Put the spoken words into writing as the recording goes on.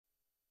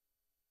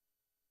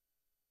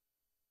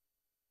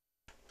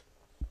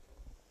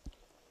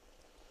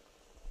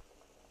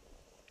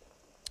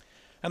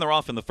And they're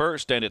off in the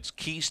first, and it's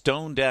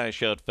Keystone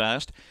Dash out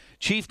fast.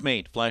 Chief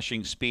Mate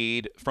flashing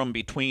speed from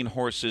between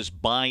horses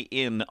by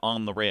in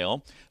on the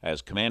rail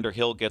as Commander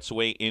Hill gets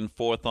away in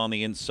fourth on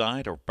the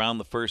inside. Around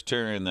the first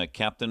turn,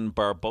 Captain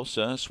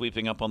Barbosa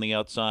sweeping up on the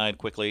outside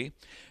quickly.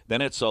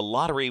 Then it's a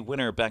lottery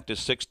winner back to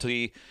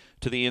 60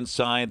 to the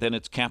inside. Then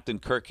it's Captain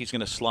Kirk. He's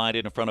going to slide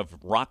in front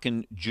of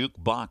Rockin'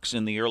 Jukebox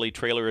in the early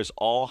trailer as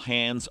all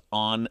hands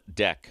on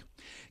deck.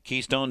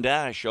 Keystone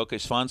Dash, Oka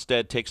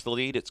Svanstead takes the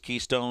lead. It's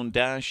Keystone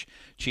Dash.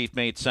 Chief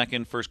Mate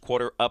second. First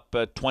quarter up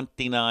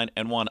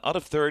 29-1. Out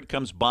of third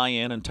comes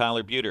Buy-In and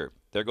Tyler Buter.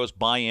 There goes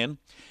Buy-In.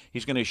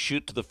 He's going to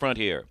shoot to the front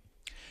here.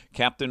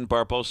 Captain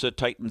Barbosa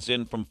tightens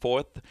in from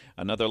fourth.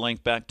 Another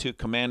length back to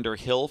Commander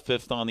Hill,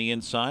 fifth on the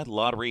inside.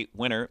 Lottery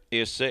winner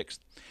is sixth.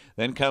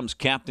 Then comes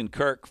Captain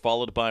Kirk,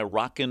 followed by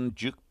Rockin'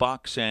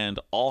 Jukebox and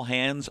All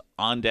Hands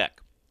on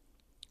Deck.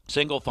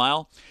 Single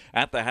file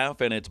at the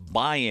half, and it's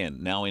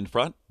Buy-In now in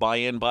front.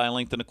 Buy-In by a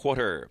length and a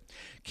quarter.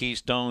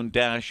 Keystone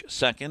Dash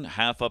second,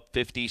 half up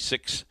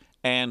 56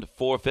 and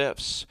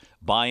 4/5.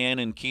 Buy-In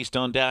and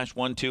Keystone Dash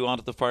 1-2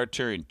 onto the far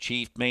turn.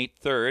 Chief Mate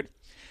third.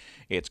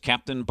 It's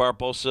Captain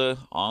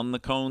Barbosa on the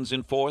cones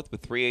in fourth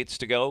with 3/8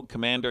 to go.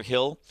 Commander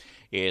Hill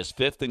is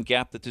fifth and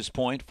gapped at this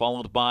point,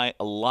 followed by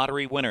a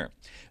lottery winner.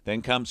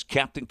 Then comes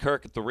Captain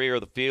Kirk at the rear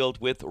of the field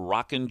with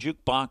Rockin'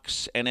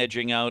 Jukebox, and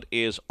edging out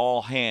is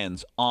All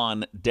Hands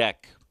on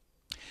Deck.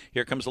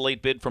 Here comes a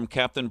late bid from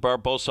Captain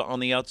Barbosa on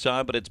the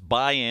outside, but it's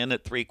Buy-In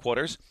at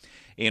 3/4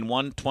 in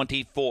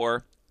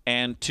 1:24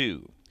 and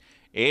 2.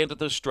 Into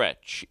the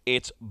stretch,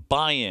 it's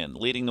Buy-In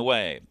leading the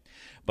way.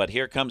 But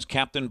here comes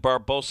Captain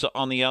Barbosa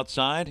on the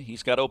outside.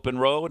 He's got open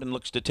road and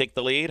looks to take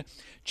the lead.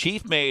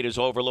 Chief Mate is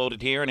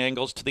overloaded here and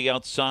angles to the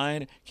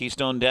outside.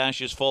 Keystone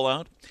Dash is full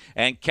out.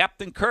 And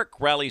Captain Kirk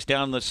rallies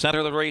down the center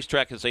of the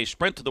racetrack as they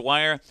sprint to the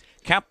wire.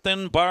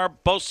 Captain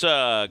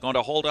Barbosa going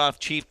to hold off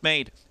Chief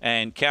Mate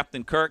and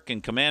Captain Kirk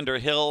and Commander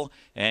Hill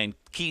and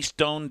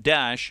Keystone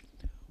Dash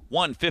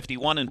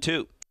 151 and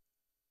 2.